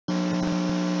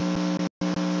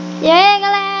E aí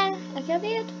galera, aqui é o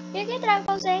Vitor e aqui trago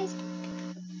pra vocês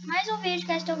mais um vídeo de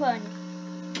Castlevania.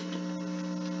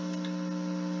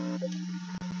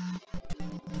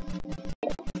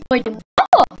 Oi, vou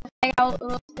pegar o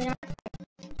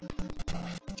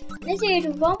nesse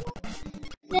vídeo, vamos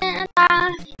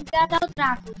tentar resgatar o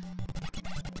trago.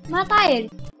 Matar ele,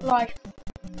 lógico.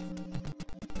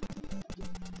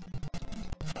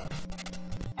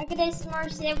 Aqui tem esses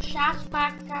morcegos chatos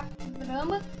pra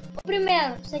caramba. O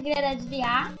primeiro segredo é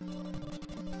desviar.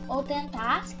 Ou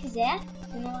tentar, se quiser.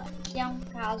 Se é um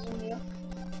caso meu.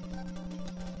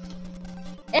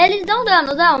 Eles dão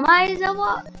dano, mas eu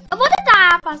vou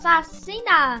tentar passar sem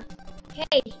dar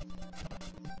rage.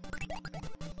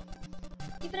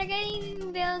 E pra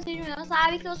quem vê os vídeos meus,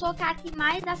 sabe que eu sou o cara que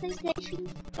mais dá assistência em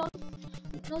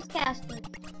todos os casters.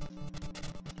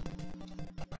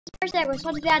 Perceba,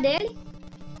 só desviar dele.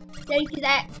 Se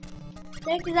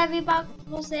ele quiser vir pra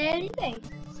você, ele vem.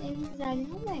 Se ele quiser, ele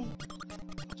não vem.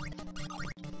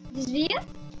 Desvia.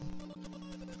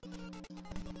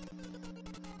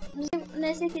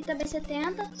 Nesse aqui também você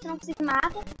tenta. Se não conseguir,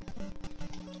 mata.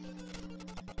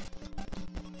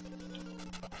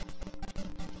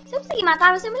 Se eu conseguir matar,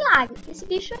 vai ser um milagre. Esse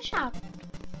bicho é chato.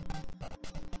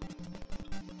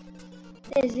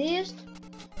 Desisto.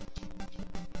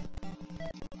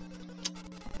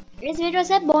 Esse vídeo vai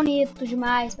ser bonito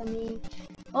demais pra mim.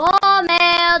 Oh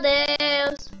meu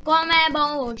Deus, como é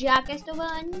bom odiar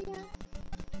Castlevania.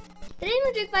 3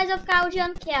 motivos que faz eu ficar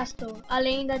odiando Castle,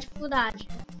 além da dificuldade.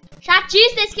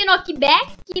 Chatice desse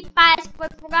knockback, que parece que foi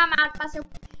programado para ser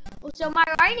o seu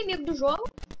maior inimigo do jogo.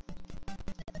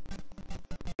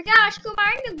 Porque eu acho que o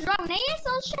maior inimigo do jogo nem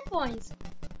são os chefões.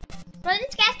 Não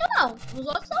esquece não, os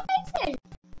outros são bem que seja.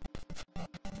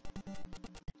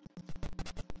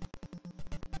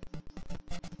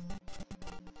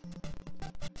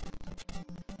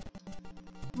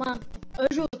 Mano, eu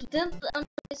juro, tô tentando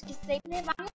isso aqui sem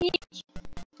levar no hit.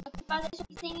 Só que fazer isso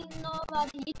aqui sem levar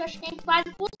no hit, eu acho que é quase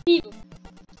impossível.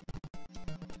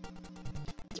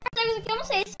 Se fazer isso aqui, eu não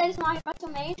sei se eles morrem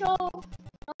facilmente ou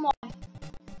não morrem.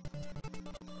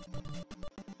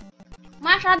 O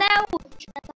machado é útil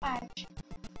nessa parte.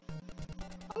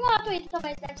 O outro item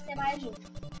talvez deve ser mais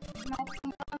útil. Mas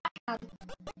como é o machado.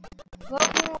 Vou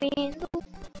indo.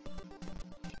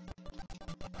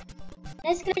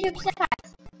 Nesse clipe que você faz.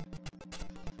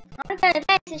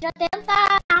 Você já tenta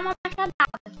dar uma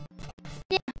machadada.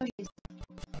 Se você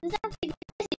não conseguir,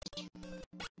 desiste.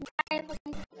 Não vai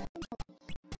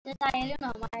tentar ele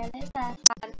não, mas é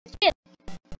necessário.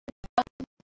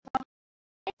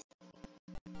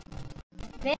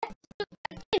 Vê?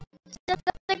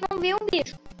 Você não viu um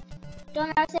bicho. Então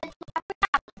melhor você tomar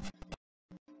cuidado.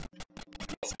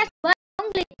 Esse é um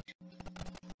glitch.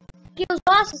 Que os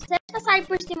ossos, se eles passarem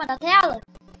por cima da tela,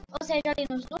 ou seja, ali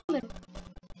nos números,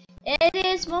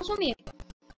 eles vão sumir.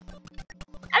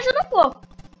 Ajuda um pouco.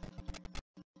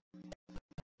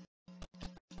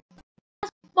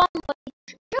 Pombo.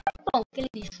 É um pombo, aquele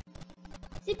bicho.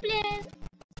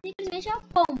 Simplesmente é um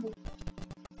pombo.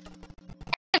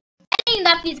 É lindo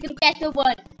a física do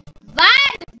Castlevania.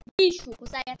 Vários bichos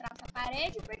conseguem atravessar a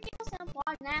parede. Por que você não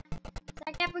pode, né?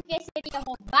 Será que é porque seria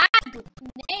roubado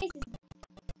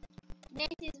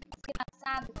nesses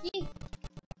desgraçados aqui?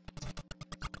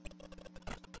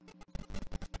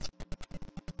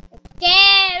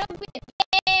 Quero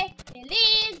viver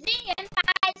feliz e em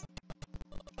paz.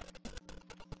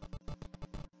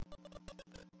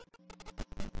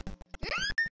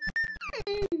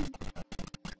 Se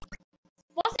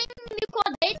você me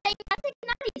codei, tem essa aqui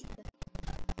na lista.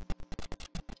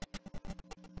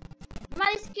 Uma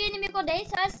lista que me codei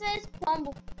são esses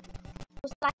pombos.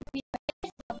 Os bichos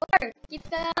que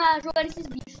fica jogando esses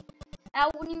bichos. É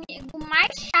o inimigo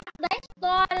mais chato da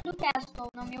história do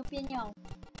Castle, na minha opinião.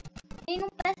 Ele não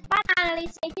presta pra nada, ele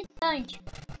é irritante.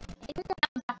 Ele não é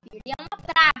um desafio, ele é uma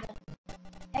praga.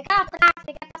 É aquela praga que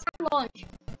você quer passar longe.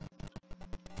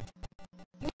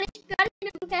 E um dos piores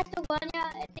inimigos do Castlevania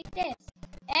tem que ter esse.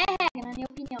 É regra, na minha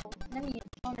opinião. Na minha,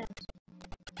 pelo menos.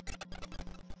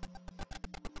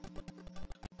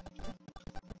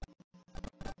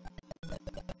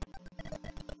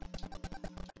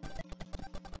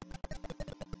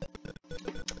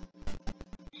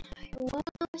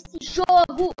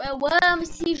 Eu amo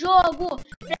esse jogo,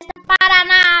 presta para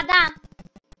nada.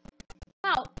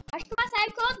 Bom, acho que uma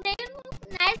série que eu odeio no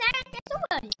NES é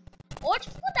Castlevania. Ou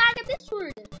dificuldade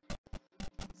absurda.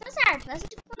 Isso é certo, essa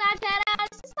dificuldade era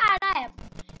necessária na época.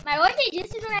 Mas hoje em dia,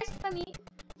 se jogar isso pra mim,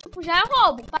 tipo, já é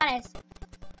roubo, parece.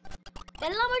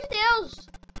 Pelo amor de Deus.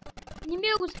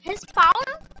 Inimigos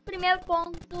respawnam. Primeiro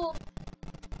ponto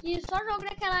E só jogo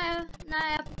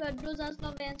na época dos anos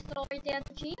 90 ou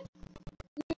 80 tinha.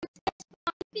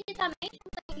 Infinitamente,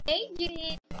 não tem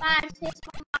de vários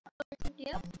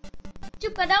respawnar.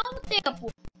 Tipo, cada um tempo.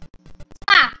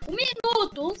 Ah, 1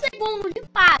 minuto, 1 segundo de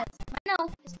paz. Mas não,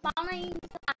 spawna em.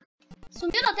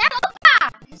 Sumiu na tela?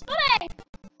 Opa! Respawnei!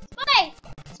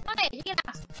 De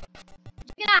graça.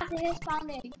 De graça,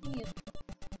 respawnei, infinito.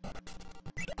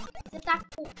 Você tá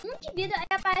com 1 de vida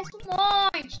e aparece um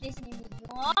monte desse inimigo.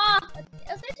 Ó,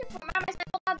 eu sei te informar, mas vai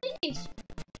voltar do início.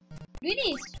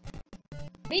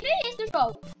 Bem do início do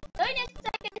jogo. Do início você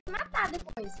vai querer se matar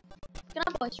depois. Porque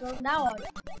não pô, esse jogo é da hora.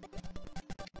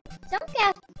 Você não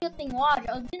quer que eu tenha ódio,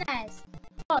 é o de NES.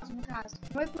 Todos, no caso.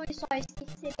 Não inclui só esse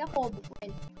que seria roubo com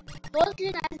ele. Todos os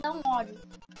de NES dão ódio.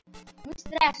 Um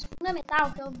estresse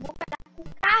fundamental que eu vou pegar com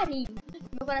carinho no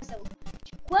meu coração.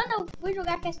 Quando eu fui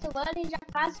jogar Castlevania, já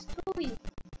quase destruiu.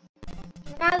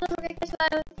 No caso, eu joguei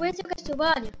Castlevania, eu conheci o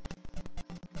Castlevania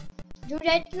de um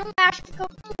jeito que não acho que ficou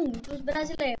comum dos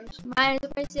brasileiros. Mas eu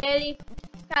conheci ele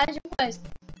por causa de coisa.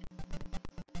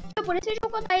 Por isso eu jogo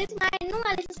contra eles, mas não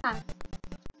é necessário.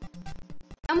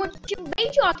 É um motivo bem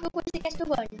idiota que eu conheci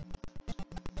Castlevania.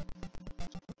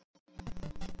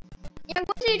 E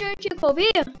alguns vídeos antigos que eu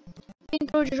via,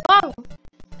 intro de jogo,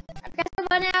 a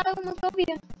Castlevania era uma que eu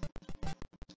via.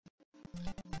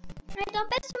 Então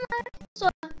pensa uma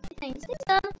pessoa que tem 6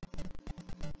 anos.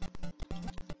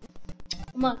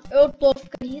 Mano, eu tô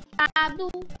ficando irritado.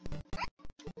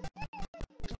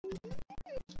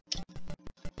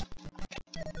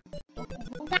 Tô com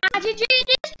vontade de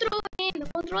destruir meu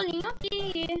controlinho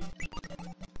aqui.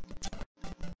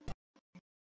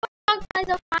 Mas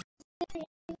eu faço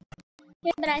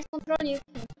quebrar esse controlinho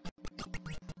aqui.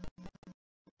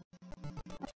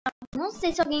 Não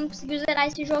sei se alguém conseguiu zerar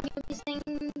esse joguinho aqui sem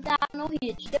dar no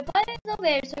hit. Depois eu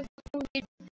vejo se eu encontro um vídeo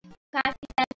do cara que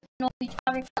der no hit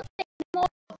pra ver quanto tempo demorou.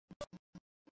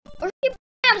 Eu joguei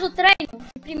menos o treino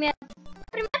de primeira.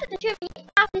 A primeira tentativa ninguém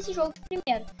passa desse jogo de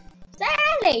primeira. Isso é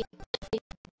lei.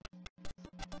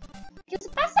 Se você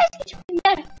passar isso aqui de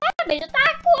primeira, parabéns, já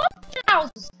tá com outros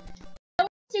causos. Eu não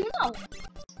consigo não.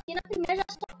 E na primeira já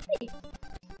sofri.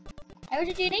 Aí eu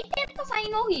já diria nem tento passar em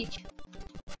no hit.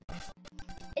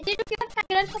 Esse vídeo aqui vai ficar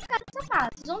grande pra ficar nessa fase,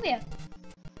 vocês vão ver.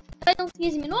 Depois de uns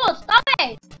 15 minutos,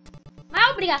 talvez. Mas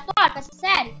é obrigatório pra ser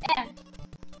sério? É.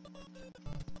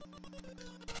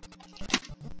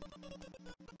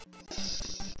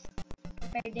 Tô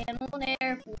perdendo o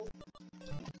nervo.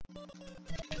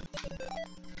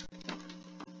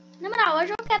 Na moral,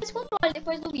 hoje eu quebro esse controle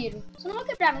depois do vídeo. Só não vou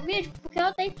quebrar no vídeo porque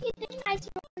eu tenho que terminar esse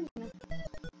jogo.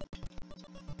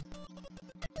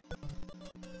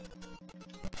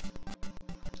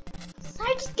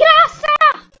 Sai, desgraça!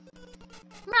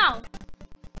 Não.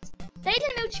 3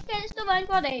 minutos de Castlevania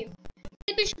que eu odeio.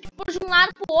 Esse bicho que pula de um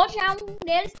lado pro outro já é um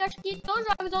deles que eu acho que todos os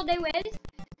jogos eu odeio eles.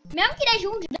 Mesmo que dê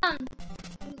 1 de dano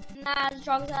nos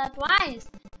jogos atuais,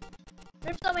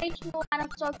 principalmente no Ana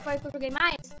Pessoa que foi que eu joguei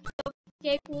mais, eu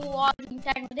fiquei com o ódio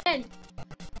interno dele,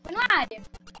 foi no área.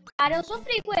 Área eu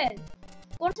sofri com ele.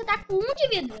 Quando você tá com 1 de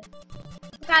vida,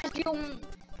 por causa de só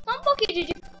um pouquinho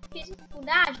de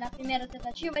dificuldade na primeira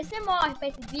tentativa, aí você morre pra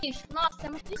esse bicho. Nossa, é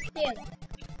uma tristeza.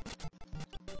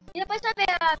 E depois você vai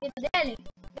ver a vida dele,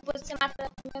 depois que você mata pela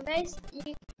primeira vez,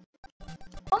 e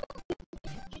como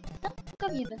de tanta pouca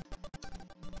vida.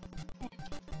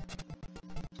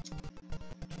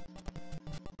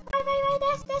 Vai,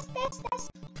 desce.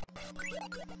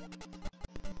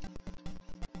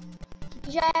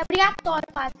 Já é obrigatório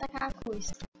para atacar a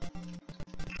cruz.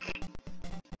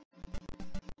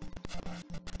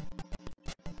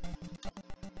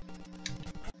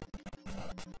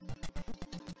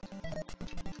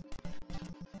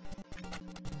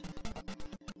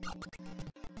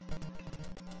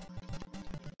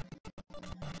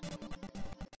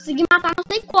 Consegui matar não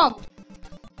sei como.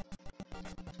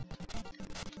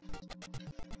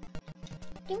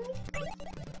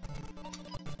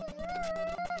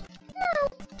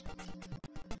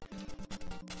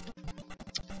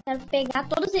 Quero pegar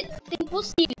todos os itens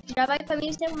possíveis. Já vai pra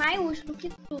mim ser mais útil do que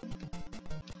tudo.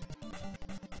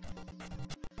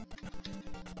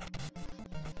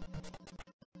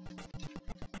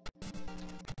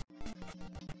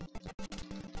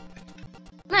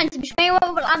 Mano, esse bicho veio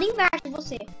ao lado inverso de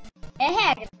você. É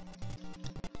regra.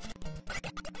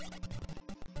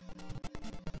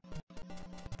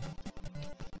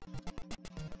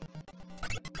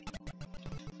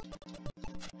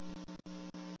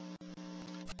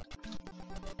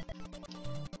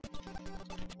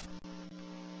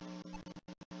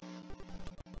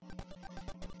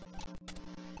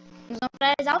 Vamos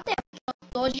finalizar o tempo. Eu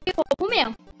tô de roubo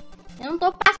mesmo. Eu não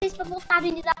tô passando isso pra voltar do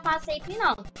início da fase sempre,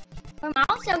 não.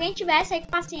 Normal, se alguém tivesse aí com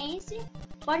paciência,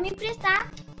 pode me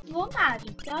emprestar de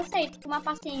vontade. Eu aceito com uma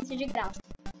paciência de graça.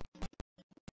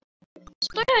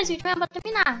 Tutorial esse vídeo mesmo pra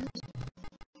terminar.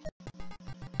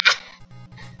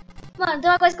 Mano,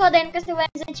 tem uma coisa que eu odeio no Castlevania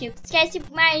antigo. Esquece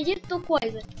mais de tu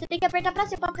coisa. Você tem que apertar pra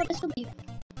cima pra poder subir.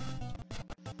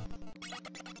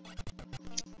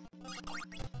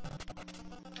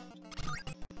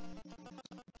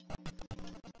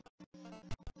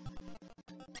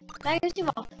 Pega isso de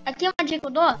volta. Aqui uma dica que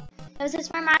eu dou é vocês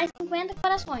farmarem 50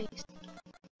 corações.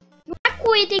 Não é com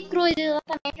o item cruz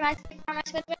exatamente, mas tem que farmar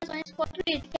 50 corações com outro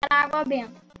item, que era água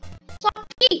benta. Só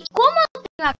que, como eu não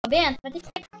tenho água benta, vai ter que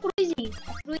ser com a cruzinha.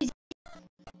 A cruzinha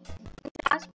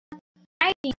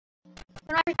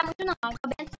não vai ajudar muito não. A água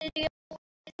benta seria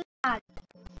necessário.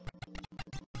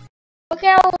 Porque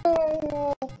o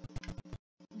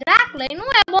Drácula, ele não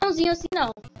é bonzinho assim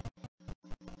não.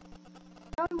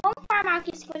 Então vamos farmar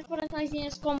aqui 50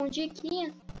 coraçõezinhos como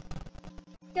diquinha.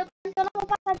 Eu não vou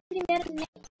passar de primeiro nem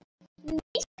se eu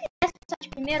quisesse passar de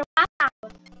primeiro, eu passava.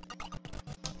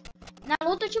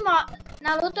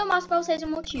 Na luta eu mostro pra vocês o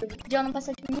motivo de eu não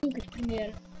passar nunca de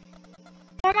primeiro.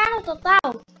 Farmar no total,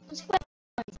 uns 50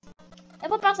 corações. Eu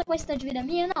vou passar com esse tanto de vida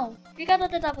minha? Não. Por que eu tô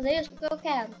tentando fazer isso? Porque eu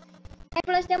quero. É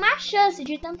pra eles terem uma chance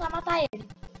de tentar matar ele.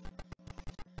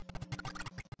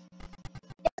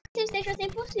 Vocês deixam assim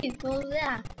possível, vou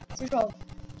zerar esse jogo.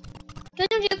 Porque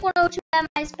um dia quando eu tiver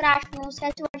mais prático nos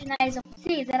Castlevania de NES eu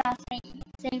consigo zerar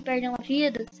sem perder uma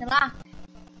vida, sei lá.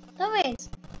 Talvez.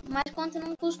 Mas quando você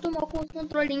não acostumou com os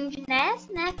controlinhos de NES,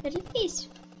 né, fica difícil.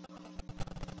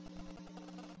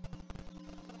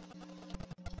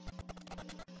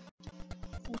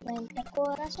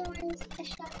 Corações, é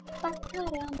chato pra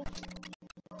caramba.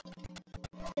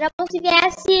 Seria bom se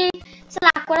viesse, sei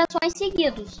lá, corações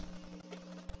seguidos.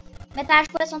 Metade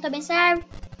do coração também serve.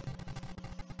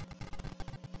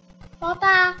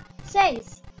 Falta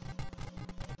 6.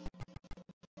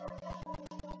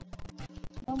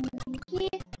 Vamos aqui.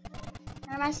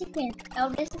 Mais 50. É o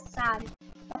necessário.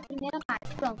 A primeira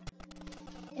parte. Pronto.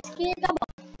 Esse aqui tá bom.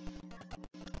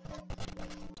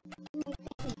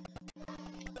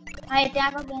 Aí tem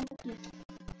água dentro aqui.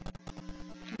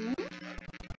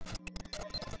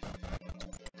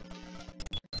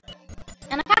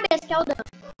 É na cabeça que é o dano.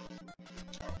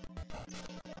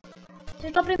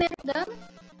 Acertou o primeiro dano.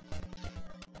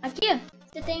 Aqui,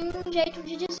 você tem um jeito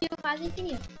de desvio quase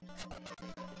infinito.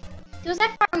 Se você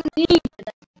for um nível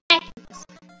das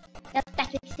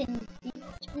técnicas que tipo,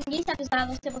 ninguém sabe usar, a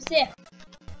não ser você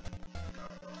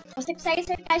consegue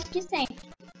acertar isso aqui sempre.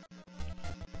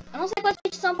 Eu não sei quantas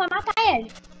hits são pra matar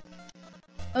ele.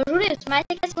 Eu juro isso, mas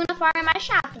é que a segunda forma é mais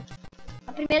chata.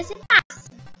 A primeira você passa.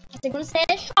 A segunda você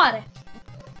chora.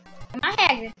 É uma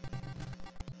regra.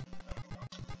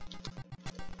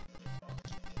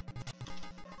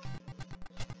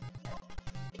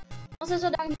 Então se eu só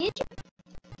dar um hit.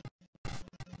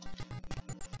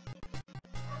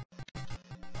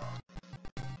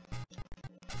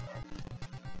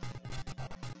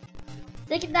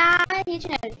 Tem que dar hit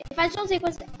nele. Ele faz somzinho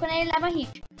quando ele leva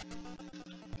hit.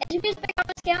 É difícil pegar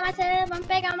o esquema, mas você vai me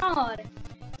pegar uma hora.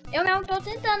 Eu mesmo tô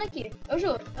tentando aqui. Eu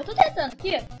juro. Eu tô tentando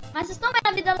aqui. Mas vocês estão vendo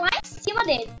a vida lá em cima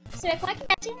dele. Você vê como é que é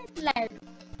esse lerdo.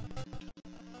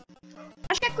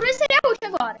 Acho que a cruz seria a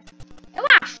última agora. Eu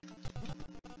acho.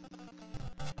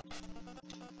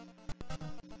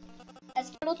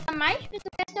 Essa é a luta mais difícil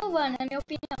do Castlevania, na minha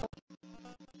opinião.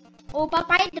 O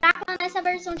Papai Drácula nessa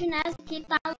versão de NES aqui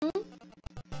tá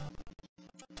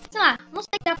sei lá, não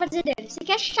sei o que dá pra dizer dele. Isso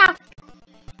aqui é chato.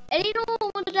 Ele não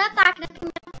muda de ataque na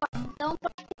primeira forma. Então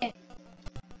pode ter.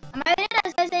 A maioria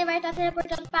das vezes ele vai estar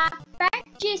teleportando pra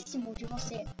pertíssimo de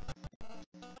você.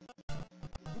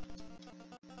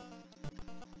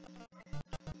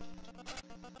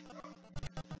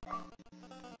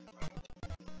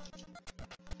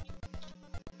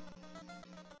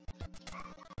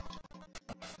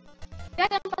 Já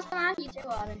que eu não posso falar hit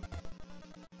agora.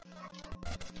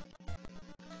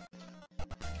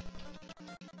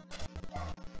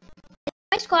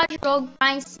 Escola de jogo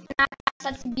pra ensinar a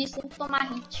caçar desse bicho sem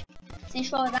tomar hit, sem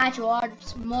chorar de ódio,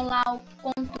 molar o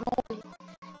controle.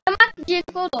 É uma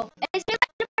dica que eu dou. É sempre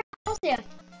pra você.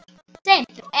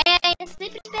 Sempre. É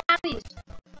sempre esperado isso.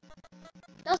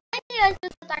 Então sempre antes de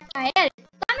você atacar ele,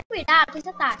 tome cuidado com esse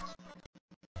ataque.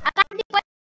 Ataque depois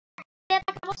de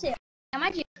atacar você. É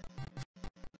uma dica.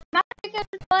 Mas por que eu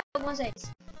estou algumas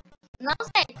vezes? Não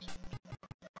sempre.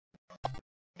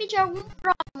 Pedir algum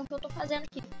próximo que eu tô fazendo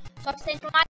aqui. Só que sempre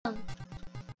matando.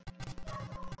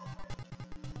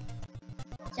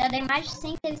 Já dei mais de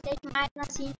 100 testes mais na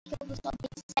cinta que eu só dei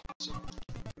 7.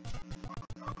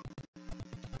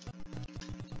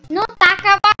 Não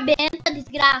taca água benta,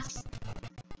 desgraça.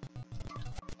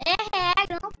 É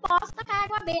regra, eu não posso tacar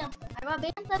água benta. Água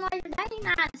benta não ajuda em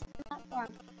nada dessa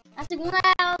forma. A segunda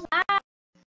é usar.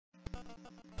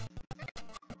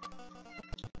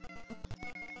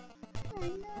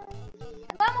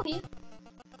 Agora morri.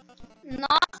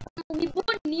 Nossa, morri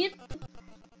bonito.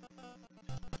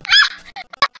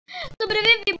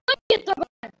 Sobrevivi bonito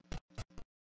agora.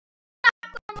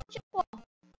 Tipo,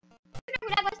 eu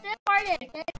mulher vai se teleportar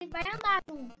dele, que ele vai andar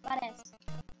junto, parece.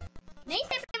 Nem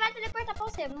sempre ele vai teleportar pra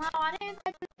você. Uma hora ele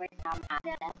vai teleportar uma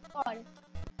área aleatória.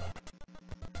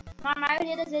 Na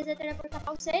maioria das vezes ele teleportar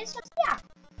pra você e só espiar.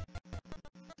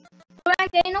 O problema é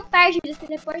que ele não perde vida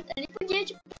teleportando. Ele podia,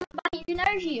 tipo, ter uma barrinha de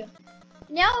energia.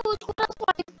 Nem os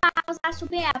corações pra usar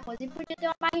super-épocas. Ele podia ter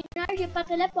uma barrinha de energia pra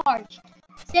teleporte.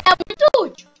 Seria muito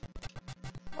útil.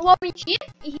 Eu vou mentir,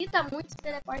 irrita muito esse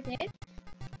teleporte dele.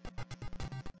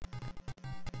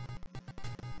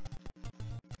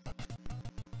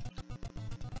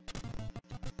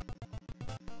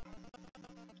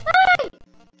 Ai!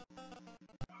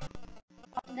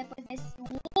 Falta depois desse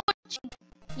último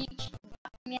hit da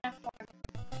primeira forma.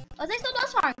 Vocês são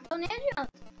duas formas, então nem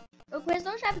adianta. Eu conheço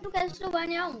um chefe do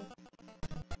Castlevania 1.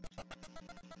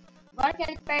 Agora que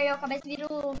ele perdeu a cabeça, vira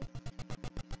o...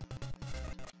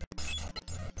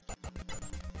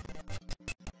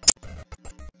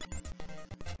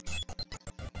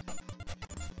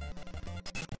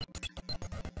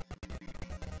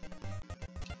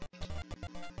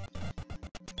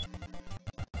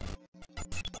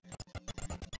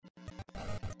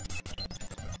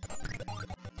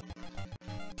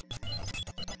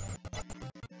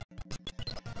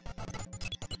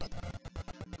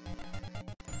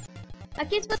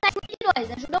 Aqui se botar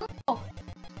 22, ajuda um pouco.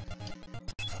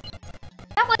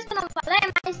 É uma coisa que eu não falei,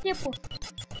 mas tipo...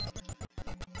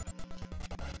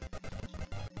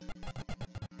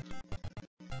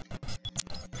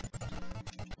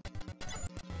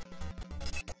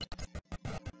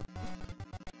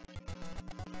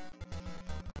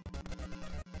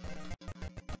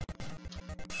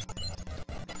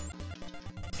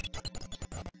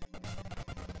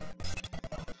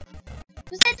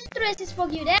 Se você destruir esses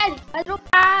foguinhos dele, vai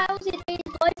dropar os itens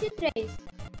 2 e 3.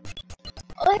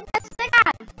 Ou repete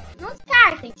pegarem. Não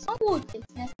descartem, são úteis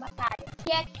nessa batalha.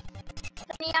 Que é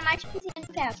também a mais difícil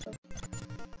do Castle.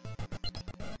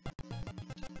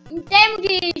 Em termos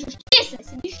de justiça,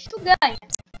 esse bicho ganha.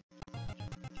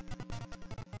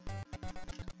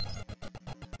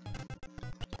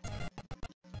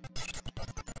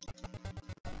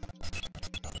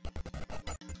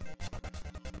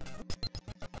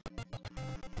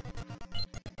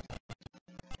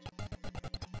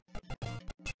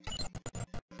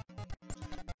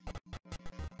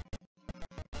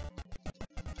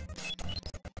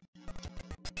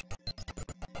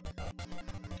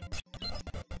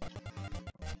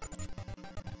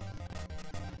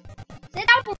 Você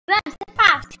dá um pulo grande, você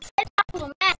passa. Você dá um pulo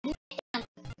médio, nem tenta.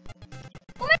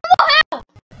 Como ele morreu?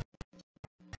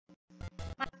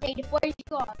 Matei depois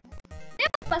de hora.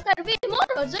 Depois de passar o vídeo,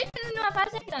 morreu. 18 minutos numa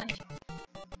fase grande.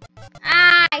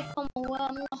 Ai, como eu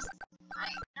amo. Nossa.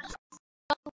 Ai,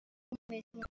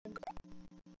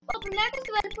 a primeira coisa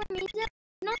que vale por mim é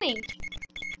não mente.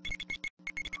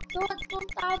 Então, eu vou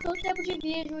contar todo o tempo de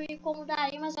vídeo e como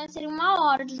daria, mas vai ser 1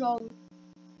 hora de jogo.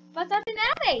 Vai ser a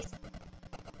primeira vez.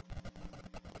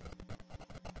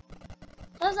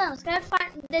 Todos os anos, os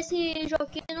créditos desse jogo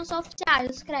aqui não são oficiais,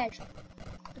 os créditos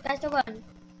do Castlevania.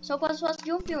 São como se fosse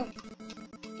de um filme.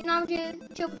 Que nome de,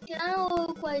 tipo,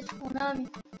 tirando coisa tipo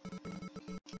nome,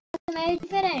 também é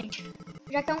diferente.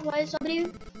 Já que é uma coisa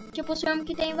sobre, tipo, os filmes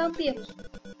que tem vampiros.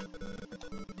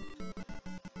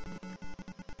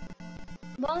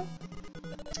 Bom,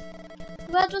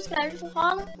 enquanto os créditos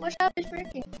rolam, vou deixar o vídeo por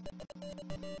aqui.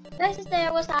 Espero que vocês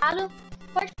tenham gostado.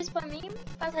 Pode pedir pra mim,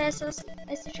 passar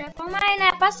esse chefão, mas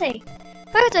né, passei.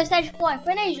 Foi o seu stage?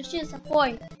 Foi na injustiça?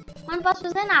 Foi. Mas não posso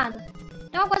fazer nada.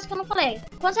 Tem uma coisa que eu não falei.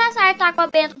 Quando você acertar com a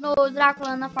benta no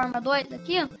Drácula na forma 2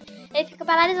 aqui, ele fica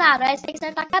paralisado. Aí você tem que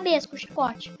acertar a cabeça com o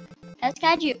chicote. Essa que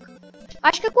é a dica.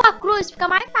 Acho que com a cruz fica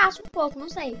mais fácil um pouco, não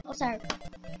sei. Ou certo.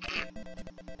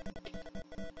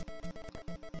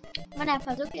 Mas né,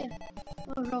 fazer o quê?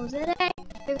 O jogo zerei.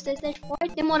 Foi o seu stage?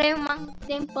 Demorei um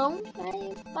tempão,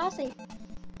 aí passei.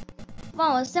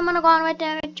 Bom, essa semana agora não vai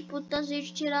ter, tipo, tantos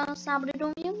vídeos tirando sábado e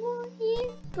domingo e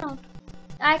pronto.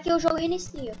 Aí que o jogo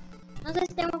inicia. Não sei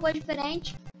se tem uma coisa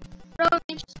diferente.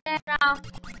 Provavelmente será,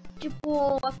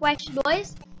 tipo, a Quest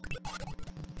 2.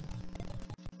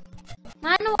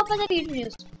 Mas não vou fazer vídeo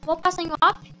disso. Vou passar em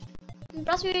off. No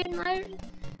próximo vídeo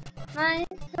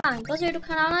sei lá, no próximo vídeo do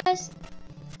canal nós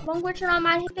vamos continuar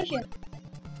mais RPG.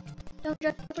 Então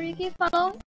já fica por aqui.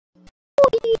 Falou.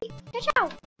 Fui. Tchau,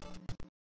 tchau.